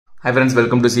Hi friends,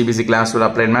 welcome to CBSE class to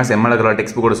applied maths ML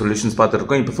textbook solutions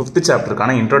பார்த்திருக்கோம். இப்போ 5th chapter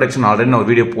கான introduction already நான் ஒரு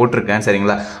video போட்டுருக்கேன்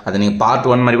சரிங்களா. அத நீங்க part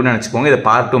 1 மாதிரி கூட நினைச்சுக்கோங்க. இத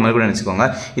part 2 மாதிரி கூட நினைச்சுக்கோங்க.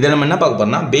 இத நம்ம என்ன பார்க்க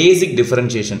போறோம்னா basic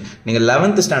differentiation. நீங்க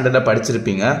 11th standardல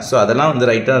படிச்சிருப்பீங்க. சோ அதெல்லாம் வந்து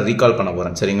ரைட்டா ரீகால் பண்ண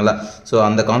போறேன் சரிங்களா. சோ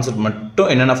அந்த கான்செப்ட்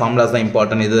மட்டும் என்னென்ன ஃபார்முலாஸ் தான்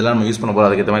இம்பார்ட்டன்ட் இதெல்லாம் நம்ம யூஸ் பண்ண போறோம்.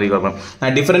 அதுக்கு ஏத்த மாதிரி ரீகால் பண்ணலாம்.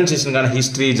 நான் differentiationகான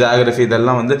history, geography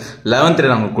இதெல்லாம் வந்து 11th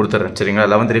நான் உங்களுக்கு கொடுத்துறேன் சரிங்களா.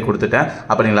 11th கொடுத்துட்டேன்.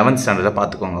 அப்ப நீங்க 11th standardல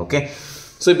பாத்துக்கோங்க ஓகே.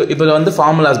 So, இப்போ வந்து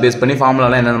formulas பேஸ் பண்ணி formula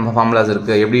என்ன formulas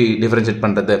இருக்கு எப்படி டிஃபரன்ஷியேட்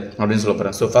பண்றது அப்படினு சொல்ல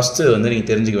போறேன். சோ ஃபர்ஸ்ட் வந்து நீங்க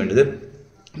தெரிஞ்சுக்க வேண்டியது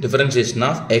differentiation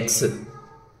of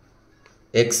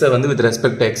x வந்து with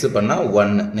respect to x பண்ணா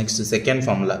 1. Next second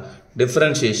formula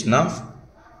differentiation of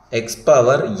x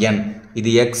power n. இது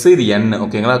x இது n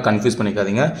ஓகேங்களா கன்ஃபியூஸ்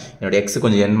பண்ணிக்காதீங்க. என்னோட x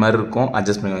கொஞ்சம் n மாதிரி இருக்கும்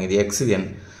அட்ஜஸ்ட் பண்ணிக்கோங்க. இது x இது n.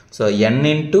 So n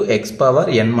into x power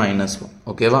n minus 1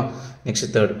 ஓகேவா.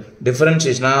 நெக்ஸ்ட் தேர்ட்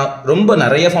டிஃபரன்ஷியேஷன் ரொம்ப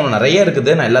நிறைய ஃபார்ம் நிறைய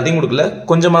இருக்குது. நான் எல்லாத்தையும் கொடுக்கல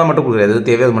கொஞ்சமாக மட்டும் கொடுக்குறேன். எது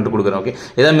தேவையோ அது மட்டும் கொடுக்குறேன் ஓகே.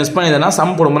 ஏதாவது மிஸ் பண்ணியதுன்னா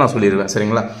சம் போடும்போது நான் சொல்லிடுவேன்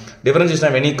சரிங்களா.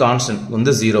 டிஃபரன்ஷியேஷன் ஆஃப் எனி கான்ஸ்டன்ட்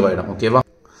வந்து 0 ஆகிடும் ஓகேவா.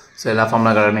 ஸோ எல்லா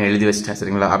ஃபார்முலாக்காரனும் எழுதி வச்சிட்டேன்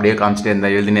சரிங்களா. அப்படியே காமிச்சிட்டே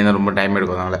இருந்தால் எழுதினே ரொம்ப டைம்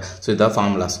எடுக்கிறதுனால ஸோ இதான்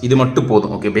ஃபார்முலாஸ் இது மட்டும்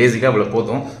போதும் ஓகே. பேசிக்காக இவ்வளோ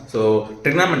போதும். ஸோ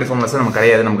ட்ரிக்னாமெட்ரி ஃபார்முலாஸ் நம்ம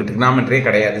கிடையாது. நமக்கு ட்ரிக்னாமெட்ரியே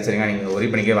கிடையாது சரிங்களா. நீங்கள் ஒரி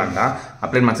பண்ணிக்கவே வேண்டாம்.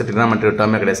 அப்ளைட் மேக்ஸ் ட்ரிக்னாமெட்ரி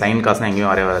டேர்மே கிடையாது. சைன் காசுலாம்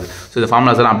எங்கேயும் வரவே வராது. ஸோ இந்த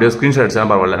ஃபார்முலாஸ் எல்லாம் அப்படியே ஸ்க்ரீன்ஷாட்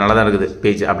அடிச்சாலும் பரவாயில்ல நல்லா தான் இருக்குது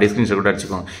பேஜ். அப்படியே ஸ்க்ரீன்ஷாட் கூட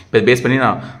அடிச்சுக்கோங்க. இப்போ பேஸ் பண்ணி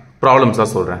நான் ப்ராப்ளம்ஸாக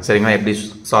சொல்கிறேன் சரிங்களா. எப்படி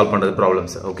சால்வ் பண்ணுறது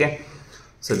ப்ராப்ளம்ஸ் ஓகே.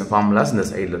 ஸோ இந்த ஃபார்முலாஸ் இந்த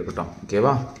சைடில் இருக்கட்டும்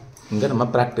ஓகேவா. இங்கே நம்ம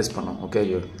ப்ராக்டிஸ் பண்ணோம் ஓகே.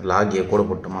 ஐயோ லாக் கூட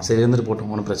போட்டோமா சரி இருந்துட்டு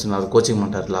போட்டோம் ஒன்றும் பிரச்சனை இல்லை. கோச்சிங்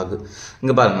மாட்டார் லாக்.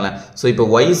 இங்கே பாருங்களேன். ஸோ இப்போ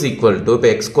y is equal to இப்போ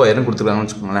x ஸ்கொயர்னு கொடுத்துருக்காங்கன்னு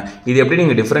வச்சுக்கோங்களேன். இது எப்படி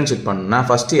நீங்கள் டிஃபரன்ஷியேட் பண்ணணும்னா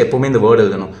ஃபஸ்ட்டு எப்போவுமே இந்த வேர்டு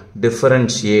எழுதணும்.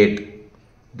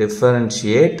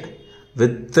 டிஃபரன்ஷியேட்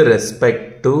வித் ரெஸ்பெக்ட்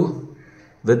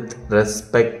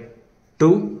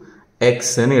டு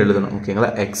எக்ஸ்ன்னு எழுதணும் ஓகேங்களா.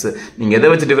 எக்ஸ் நீங்கள் எதை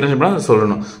வச்சு டிஃபரன்ஷியேட் பண்ணால்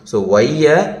சொல்லணும். ஸோ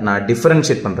ஒய்யை நான்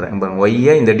டிஃபரன்ஷியேட் பண்ணுறேன்.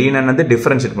 ஒய்யை இந்த டீனை வந்து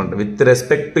டிஃபரன்ஷியேட் பண்ணுறேன் வித்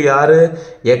ரெஸ்பெக்ட் டு யார்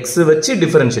எக்ஸ் வச்சு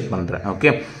டிஃபரன்ஷியேட் பண்ணுறேன் ஓகே.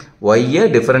 ஒய்யை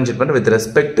டிஃபரன்ஷியேட் பண்ணுறேன் வித்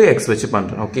ரெஸ்பெக்ட் டு எக்ஸ் வச்சு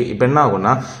பண்ணுறேன் ஓகே. இப்போ என்ன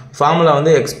ஆகும்னா ஃபார்முலா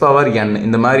வந்து எக்ஸ் பவர் என்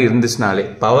இந்த மாதிரி இருந்துச்சுனாலே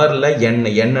பவரில்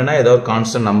என்னன்னா ஏதோ ஒரு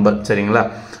கான்ஸ்டன்ட் நம்பர் சரிங்களா.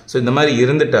 ஸோ இந்த மாதிரி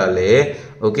இருந்துட்டாலே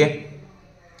ஓகே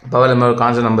பவரில் இந்த மாதிரி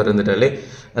கான்ஸ்டன்ட் நம்பர் இருந்துட்டாலே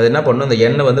அது என்ன பண்ணணும் இந்த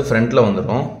n வந்து ஃப்ரண்ட்டில்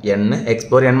வந்துடும். n X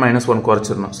power n minus 1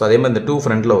 குறைச்சிடணும். So அதே மாதிரி இந்த 2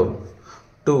 ஃப்ரண்ட்டில் வரும்.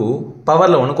 2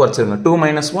 பவரில் 1 குறைச்சிருங்க. 2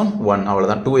 மைனஸ் 1 1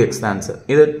 அவ்வளோதான். 2x தான் ஆன்சர்.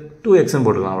 இது 2xன்னு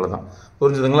போட்டுக்கலாம் அவ்வளோதான்.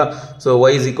 புரிஞ்சுதுங்களா. So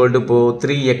y is equal to இப்போ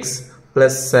 3x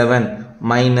plus 7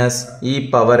 minus e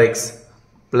power x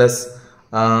plus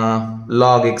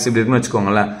log x இப்படி இருக்குன்னு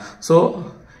வச்சுக்கோங்களேன். ஸோ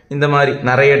இந்த மாதிரி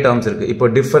நிறைய டேர்ம்ஸ் இருக்குது. இப்போ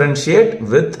differentiate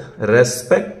with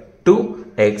respect to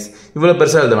x இவ்வளவு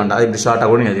பெருசா எழுத வேண்டாம். இப்படி ஷார்ட்டா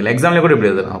கூட எழுதலாம். எக்ஸாம்ல கூட இப்படி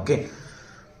எழுதலாம் ஓகே.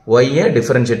 y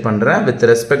டிஃபரன்ஷியேட் பண்றேன் வித்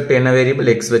ரெஸ்பெக்ட் டு என்ன வேரியபிள்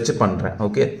x வச்சு பண்றேன்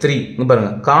ஓகே. 3 இங்க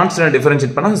பாருங்க கான்ஸ்டன்ட்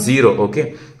டிஃபரன்ஷியேட் பண்ணா 0 ஓகே.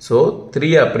 சோ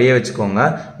 3 அப்படியே வச்சுக்கோங்க.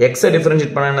 x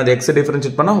டிஃபரன்ஷியேட் பண்ணா என்னது x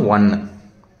டிஃபரன்ஷியேட் பண்ணா 1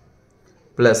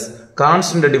 பிளஸ்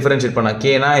கான்ஸ்டன்ட் டிஃபரன்ஷியேட் பண்ணா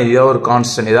k னா ஏதோ ஒரு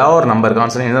கான்ஸ்டன்ட் ஏதோ ஒரு நம்பர்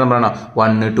கான்ஸ்டன்ட் என்ன நம்பர்னா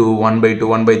 1 2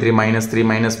 1/2 1/3 -3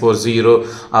 -4 0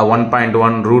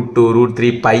 1.1 √2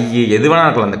 √3 π எது வேணா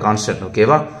இருக்கலாம் அந்த கான்ஸ்டன்ட்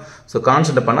ஓகேவா. ஸோ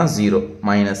கான்ஸ்டன்ட் பண்ணால் 0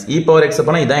 மைனஸ் இ பவர் எக்ஸ்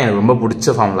பண்ணால் இதான் எனக்கு ரொம்ப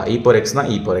பிடிச்ச ஃபார்முலா. இ பவர் எக்ஸ் தான்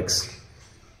இ பவர் எக்ஸ்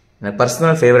எனக்கு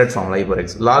personal favourite formula e power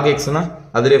X. Lock எக்ஸ்னா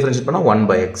அது டிஃபரன்ஷியேட் பண்ணால்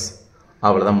 1/x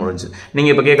அவ்வளோதான் முடிஞ்சு.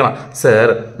 நீங்கள் இப்போ கேட்கலாம்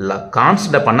சார்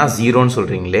கான்ஸ்டன்ட்டை பண்ணால் 0ன்னு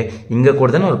சொல்கிறீங்களே இங்கே கூட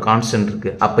தானே ஒரு கான்ஸ்டன்ட்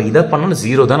இருக்குது அப்போ இதை பண்ணாலும்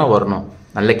 0 தானே வரணும்.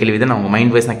 நல்ல கேள்வி தான். உங்கள்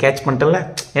மைண்ட் வைஸ் நான் கேட்ச் பண்ணிட்டேன்ல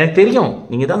எனக்கு தெரியும்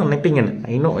நீங்கள் தான் நினைப்பீங்கன்னு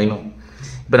ஐநோ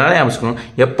இப்போ நாளே யோசிக்கணும்.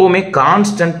 எப்போவுமே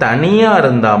கான்ஸ்டன்ட் தனியாக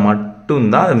இருந்தால்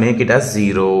மட்டும்தான் அதை மேக் இட் ஆஸ்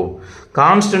 0.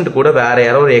 கான்ஸ்டன்ட் கூட வேற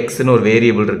யாரோ ஒரு எக்ஸ்னு ஒரு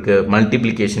வேரியபிள் இருக்கு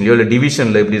மல்டிப்ளிகேஷன்லையோ இல்லை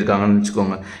டிவிஷன்ல எப்படி இருக்காங்கன்னு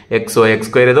வச்சுக்கோங்க. எக்ஸோ எக்ஸ்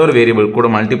ஸ்கொயர் ஏதோ ஒரு வேரியபிள் கூட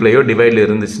மல்டிப்ளையோ டிவைட்ல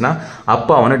இருந்துச்சுன்னா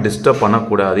அப்போ அவனை டிஸ்டர்ப்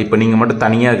பண்ணக்கூடாது. இப்போ நீங்க மட்டும்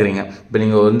தனியாக இருக்கிறீங்க. இப்போ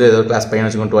நீங்க வந்து ஏதோ கிளாஸ் பையன்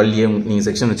வச்சுக்கோங்க 12A நீங்க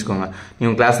செக்ஷன் வச்சுக்கோங்க.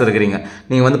 நீங்க கிளாஸ் இருக்கிறீங்க.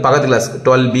 நீங்க வந்து பக்கத்து கிளாஸ்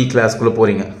 12B கிளாஸ்க்குள்ள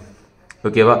போறீங்க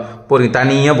ஓகேவா. போறீங்க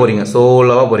தனியாக போறீங்க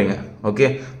சோலோவா போறீங்க ஓகே.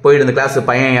 போயிட்டு இந்த கிளாஸ்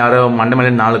பையன் யாரோ மண்டை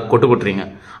மேலே 4 கொட்டுறீங்க.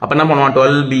 அப்போ என்ன பண்ணுவான்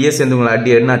 12B சேர்ந்து உங்களை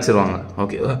அடி எடுன்னு வச்சிருவாங்க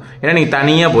ஓகேவா. ஏன்னா நீங்கள்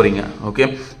தனியாக போகிறீங்க ஓகே.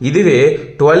 இதுவே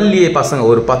 12A பசங்க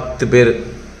ஒரு 10 பேர்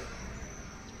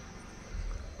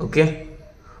ஓகே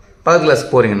பக்கத்து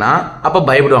கிளாஸ்க்கு போகிறீங்கன்னா அப்போ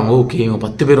பயப்படுவாங்க. ஓகே இவங்க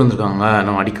 10 பேர் வந்திருக்காங்க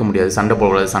நம்ம அடிக்க முடியாது சண்டை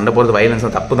போடக்கூடாது. சண்டை போடுறது வைலன்ஸ்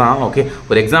தப்பு தான் ஓகே.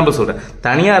 ஒரு எக்ஸாம்பிள் சொல்கிறேன்.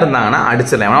 தனியாக இருந்தாங்கன்னா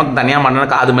அடிச்சிடலாம். எவனா தனியாக மாட்டினா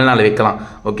காது மேலே நாளை வைக்கலாம்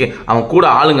ஓகே. அவன் கூட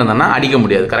ஆளுங்க இருந்தானா அடிக்க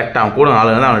முடியாது கரெக்டாக. அவன் கூட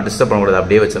ஆளுங்க தான் அவனை டிஸ்டர்ப் பண்ணக்கூடாது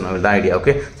அப்படியே வச்சிடணும். இதுதான் ஐடியா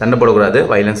ஓகே. சண்டை போடக்கூடாது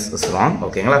வைலன்ஸ் ராங்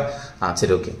ஓகேங்களா.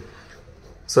 சரி ஓகே.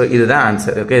 ஸோ இதுதான்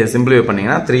ஆன்சர் ஓகே. சிம்பிளிஃபை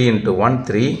பண்ணிங்கன்னா 3 × 1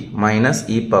 3 minus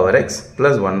e power X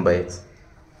plus 1/x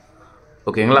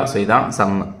ஓகேங்களா. ஸோ இதான்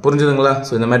சம் புரிஞ்சுதுங்களா.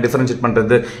 ஸோ இந்த மாதிரி டிஃபரன்ஷியேட்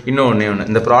பண்ணுறது இன்னொன்று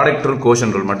இந்த ப்ராடக்ட் ரூல்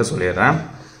கோஷன் ரூல் மட்டும் சொல்லிடுறேன்.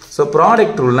 ஸோ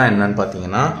ப்ராடக்ட் ரூல்னா என்னன்னு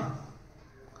பார்த்தீங்கன்னா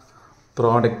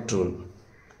ப்ராடக்ட் ரூல்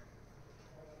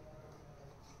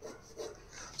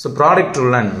ஸோ ப்ராடக்ட்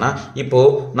ரூல்னா என்னன்னா, இப்போ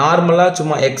நார்மலா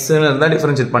சும்மா எக்ஸ்ன்னு இருந்தா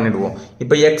டிஃபரன்ஷியேட் பண்ணிடுவோம்.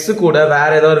 இப்போ எக்ஸ் கூட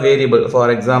வேற ஏதாவது variable,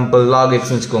 for example log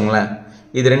x வச்சுக்கோங்களேன்.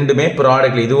 இது ரெண்டுமே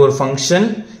ப்ராடக்ட்ல, இது ஒரு ஃபங்க்ஷன்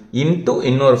இன்டு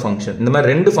இன்னொரு ஃபங்க்ஷன், இந்த மாதிரி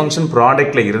ரெண்டு ஃபங்க்ஷன்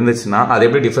ப்ராடக்ட்ல இருந்துச்சுன்னா அதை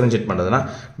எப்படி டிஃபரன்ஷியேட் பண்றதுன்னா,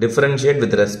 differentiate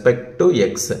with respect to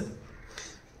X.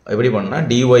 எப்படி பண்ணா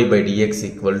dy by dx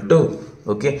equal to,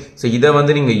 okay. So இதை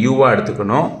வந்து நீங்க u-வா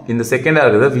எடுத்துக்கணும், இந்த செகண்டா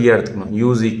இருக்கிறத v-ஆ எடுத்துக்கணும். u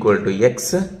is equal to x,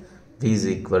 v is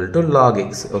equal to log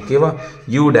x, ஓகேவா.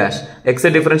 u dash x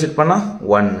டிஃபரன்ஷியேட் பண்ணா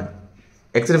 1,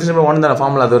 x டிஃபரன்ஷியேட் பண்ணா 1 தான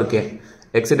ஃபார்முலா அது இருக்கே,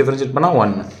 x டிஃபரன்ஷியேட் பண்ணா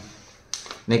 1.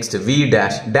 நெக்ஸ்ட் v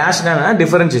dash, டேஷ்னா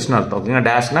டிஃபரன்ஷியேஷன் அர்த்தம், ஓகேங்க.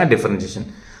 டேஷ்னா டிஃபரன்ஷியேஷன்.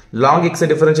 log x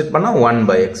டிஃபரன்ஷியேட் பண்ணா 1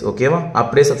 by x, ஓகேவா.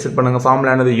 அப்படியே சப்ஸ்டிட்யூட் பண்ணுங்க,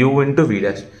 ஃபார்முலா என்னது, u into v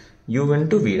dash, u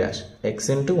into v dash, x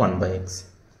into 1 by x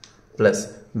plus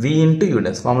v into u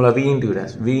dash, formula v into u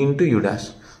dash, v into u dash,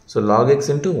 so log x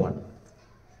into 1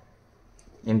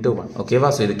 into 1, ஓகேவா.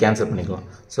 So இது cancel பண்ணிக்கலாம்.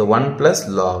 So 1 plus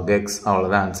log x,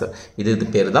 அவ்வளோதான் answer. இது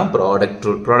பேர் தான் product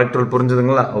rule. Product rule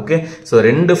புரிஞ்சுதுங்களா, okay. So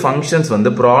ரெண்டு functions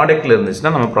வந்து ப்ராடக்ட்ல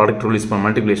இருந்துச்சுன்னா நம்ம ப்ராடக்ட் ரூல் யூஸ் பண்ணோம்,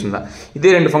 மல்டிப்ளிகேஷன் தான்.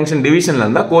 இதே ரெண்டு ஃபங்க்ஷன் டிவிஷன்ல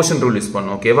இருந்தால் கோஷன் ரூல் யூஸ்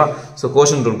பண்ணணும், ஓகேவா. ஸோ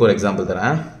கோஷன் ரூலுக்கு ஒரு எக்ஸாம்பிள்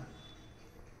தரேன்.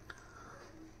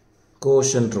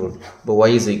 கோஷன் ரூல், இப்போ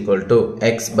y is equal to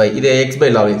x by, இதே x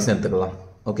by log x எடுத்துக்கலாம்,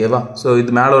 ஓகேவா. ஸோ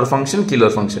இது மேலே ஒரு ஃபங்க்ஷன், கீழே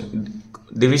ஒரு ஃபங்க்ஷன்,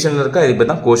 டிவிஷனில் இருக்கா, இது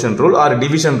தான் கோஷன் ரூல் ஆர்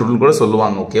டிவிஷன் ரூல் கூட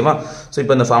சொல்லுவாங்க, ஓகேவா. ஸோ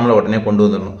இப்போ இந்த ஃபார்முலா உடனே கொண்டு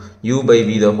வந்துடணும். u by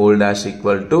v the whole dash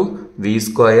equal to v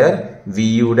square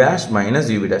vu dash minus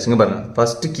uv dash. இங்கே பாருங்க,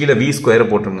 ஃபர்ஸ்ட் கீழே v ஸ்கொயரை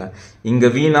போட்டுருங்க.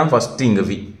 இங்கே vனா ஃபர்ஸ்ட் இங்கே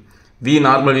v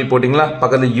நார்மல் v போட்டிங்களா,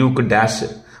 பக்கத்தில் uக்கு டேஷ்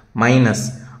மைனஸ்,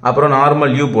 அப்புறம்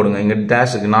நார்மல் u போடுங்க, இங்கே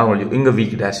டேஷுக்கு நார்மல் u, இங்கே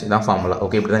vக்கு டேஷ், இதான் ஃபார்முலா,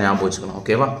 ஓகே. இப்படி தான் ஞாபகம் வச்சுக்கணும்,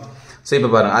 ஓகேவா. ஸோ இப்போ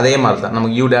பாருங்க, அதே மாதிரி தான்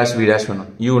நமக்கு u dash v dash வேணும்.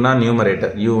 uனா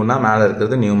நியூமரேட்டர், uனா மேலே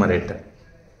இருக்கிறது நியூமரேட்டர்,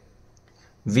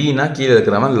 vனா கீழே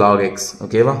இருக்கிறவன் log x,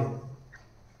 ஓகேவா.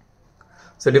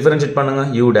 ஸோ டிஃபரன்ஷியேட் பண்ணுங்க,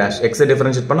 u dash x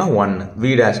டிஃபரன்ஷியேட் பண்ணா 1,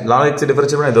 v dash log x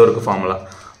differentiate பண்ணா ஏதோ இருக்கு ஃபார்முலா,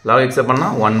 log x பண்ணா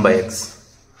 1 by x.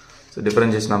 So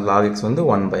differentiation of log x வந்து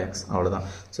 1 by x, அவ்வளோதான்.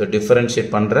 ஸோ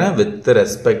டிஃபரன்ஷியேட் பண்ணுறேன் வித்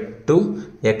ரெஸ்பெக்ட் டு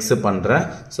x பண்ணுறேன்.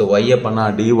 ஸோ y பண்ணா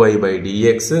dy by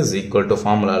dx is equal to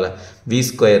ஃபார்முலாவில் v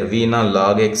square, vனா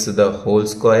log x the whole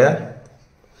square,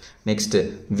 next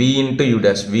v into u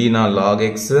dash, vனா log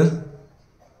x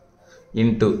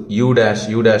into u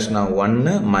dash na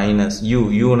 1 minus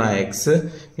u na x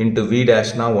into v dash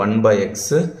na 1 by x.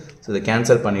 So இதை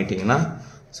cancel பண்ணிட்டீங்கன்னா,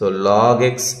 so log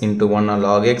x into 1 na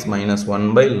log x minus 1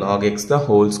 by log x the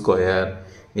whole square.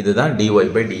 இதுதான் dy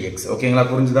by dx, ஓகேங்களா.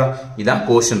 புரிஞ்சுதா. இதான்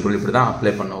கோஷன் rule, இப்படி தான்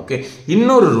apply பண்ணோம், okay.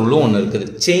 இன்னொரு ரூலும் ஒன்று இருக்குது,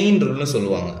 செயின் ரூல்னு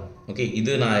சொல்லுவாங்க, ஓகே.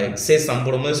 இது நான் எக்ஸைஸ் சம்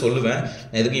போடும்போது சொல்லுவேன்,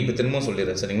 நான் எதுக்கு இப்போ திரும்ப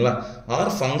சொல்லிடுறேன், சரிங்களா.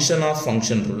 ஆர் ஃபங்க்ஷன் ஆஃப்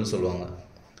ஃபங்க்ஷன் ரூல்னு சொல்லுவாங்க,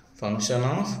 ஃபங்க்ஷன்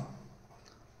ஆஃப்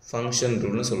ஃபங்க்ஷன்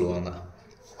ரூல்னு சொல்லுவாங்க.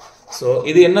 ஸோ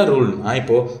இது என்ன ரூல்னா,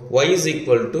 இப்போ y is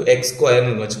equal to x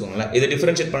ஸ்கொயர்னு வச்சுக்கோங்களேன். இது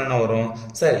டிஃபரன்ஷியேட் பண்ண நான் வரும்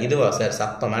சார், இதுவா சார்,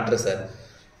 சப்ப matter sir,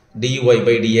 dy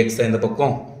by dx இந்த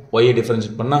பக்கம் y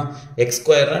டிஃபரன்ஷியேட் பண்ணா x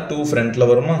ஸ்கொயர்னா 2 ஃப்ரண்ட்ல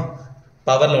வருமா,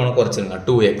 பவர்ல ஒன்று குறைச்சிருங்க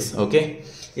 2x, ஓகே.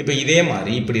 இப்போ இதே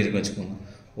மாதிரி இப்படி இருக்குன்னு வச்சுக்கோங்க,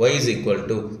 y is equal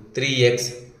to 3x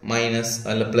minus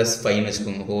அல்ல plus 5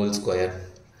 வச்சுக்கோங்க ஹோல் ஸ்கொயர்.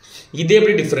 இதே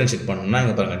எப்படி டிஃபரன்ஷியேட் பண்ணணும்னா,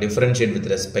 இங்கே பாருங்க, differentiate with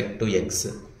respect to x,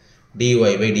 dy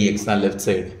by dx தான் லெஃப்ட்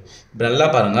சைடு. இப்போ நல்லா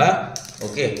பாருங்க,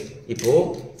 ஓகே. இப்போ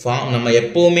நம்ம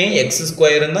எப்பவுமே x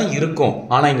ஸ்கொயர் தான் இருக்கும்,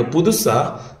 ஆனா இங்க புதுசா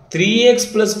 3x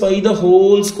plus 5 the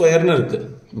whole ஸ்கொயர்னு இருக்கு,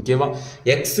 ஓகேவா.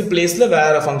 x பிளேஸ்ல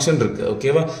வேற ஃபங்க்ஷன் இருக்கு,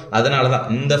 ஓகேவா. அதனால தான்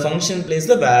இந்த ஃபங்க்ஷன்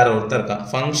பிளேஸ்ல வேற ஒருத்தர் இருக்கான்,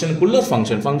 ஃபங்க்ஷனுக்குள்ள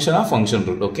ஃபங்க்ஷன், ஃபங்க்ஷனா ஃபங்க்ஷன்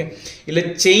ரூல், ஓகே. இல்ல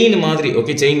செயின் மாதிரி,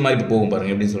 ஓகே, செயின் மாதிரி போகும்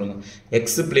பாருங்க, எப்படி சொல்லுங்க,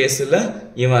 x பிளேஸ்ல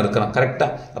இவன் இருக்கான், கரெக்டா.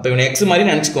 அப்ப இவன் x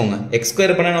மாதிரி நினைச்சுக்கோங்க, x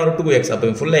ஸ்கொயர் பண்ணா ஒரு 2x, அப்ப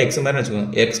இவன் ஃபுல்லா x மாதிரி நினைச்சுக்கோங்க,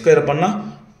 x ஸ்கொயர் பண்ணா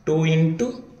 2 into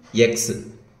x.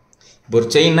 இப்போ ஒரு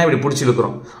செயின்னா இப்படி பிடிச்சி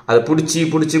இழுக்கிறோம், அதை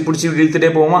பிடிச்சி இழுத்துட்டே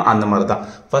போவோமா, அந்த மாதிரி தான்.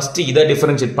 ஃபர்ஸ்ட் இதை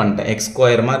டிஃபரன்ஷியேட் பண்ணிட்டேன் x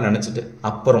ஸ்கொயர் மாதிரி நினைச்சிட்டு,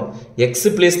 அப்புறம் x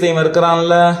பிளேஸ்ல இவன்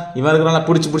இருக்கிறான்ல,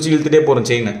 பிடிச்சி இழுத்துட்டே போறோம்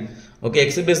செயினை, ஓகே.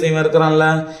 x பிளேஸ்ல இவன் இருக்கிறான்ல,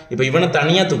 இப்போ இவனை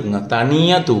தனியா தூக்குங்க,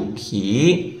 தனியா தூக்கி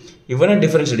இவனை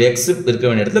டிஃபரன்ஷியேட், x இருக்க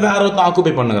வேண்டிய இடத்துல வேற ஒருத்தன்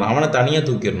ஆக்குபை பண்ணுறான், அவனை தனியா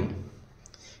தூக்கிடணும்.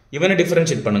 இவனை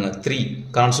டிஃபரன்ஷியேட் பண்ணுங்க, 3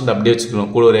 கான்ஸ்டன்ட் அப்படியே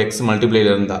வச்சுக்கணும், கூட ஒரு x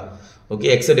மல்டிப்ளைல இருந்தா, ஓகே.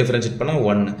 x டிஃபரன்ஷியேட் பண்ணா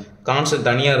 1, கான்ஸ்டன்ட்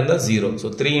தனியா இருந்தா 0, ஸோ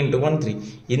 3 into 1 3.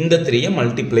 இந்த 3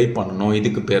 மல்டிப்ளை பண்ணணும்,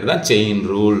 இதுக்கு பேர் தான் செயின்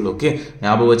ரூல், ஓகே.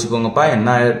 ஞாபகம் வச்சுக்கோங்கப்பா.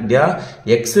 என்ன ஐடியா,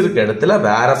 x இருக்க இடத்துல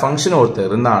வேற ஃபங்க்ஷன் ஒருத்தர்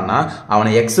இருந்தான்னா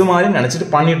அவனை x மாதிரி நினைச்சிட்டு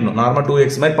பண்ணிடணும், நார்மல்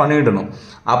 2x மாதிரி பண்ணிடணும்.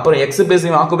 அப்புறம் x பிளேஸ்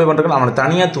ஆக்குபை பண்றதுக்கு அவனை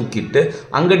தனியா தூக்கிட்டு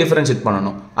அங்க டிஃபரன்ஷியேட்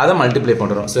பண்ணணும், அதை மல்டிப்ளை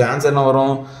பண்றோம். ஸோ ஆன்சர் என்ன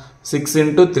வரும், 6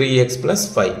 into 3x plus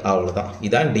 5, அவ்வளவுதான்.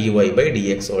 இதான் dy by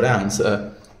dx ஓட ஆன்சர்.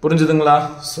 புரிஞ்சுதுங்களா.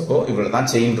 ஸோ இவ்வளோ தான்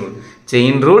செயின் ரூல்.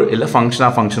 செயின் ரூல் இல்லை ஃபங்க்ஷன்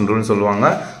ஆஃப் ஃபங்க்ஷன் ரூல்னு சொல்லுவாங்க.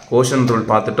 கோஷன் ரூல்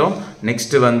பார்த்துட்டோம்,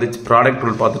 நெக்ஸ்ட் வந்து ப்ராடக்ட்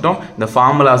ரூல் பார்த்துட்டோம். இந்த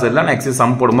ஃபார்முலாஸ் எல்லாம் நெக்ஸ்ட்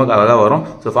சம் போடும்போது அழகாக வரும்.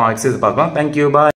 ஸோ எக்ஸசைஸ் பார்க்கலாம். தேங்க்யூ, பாய்.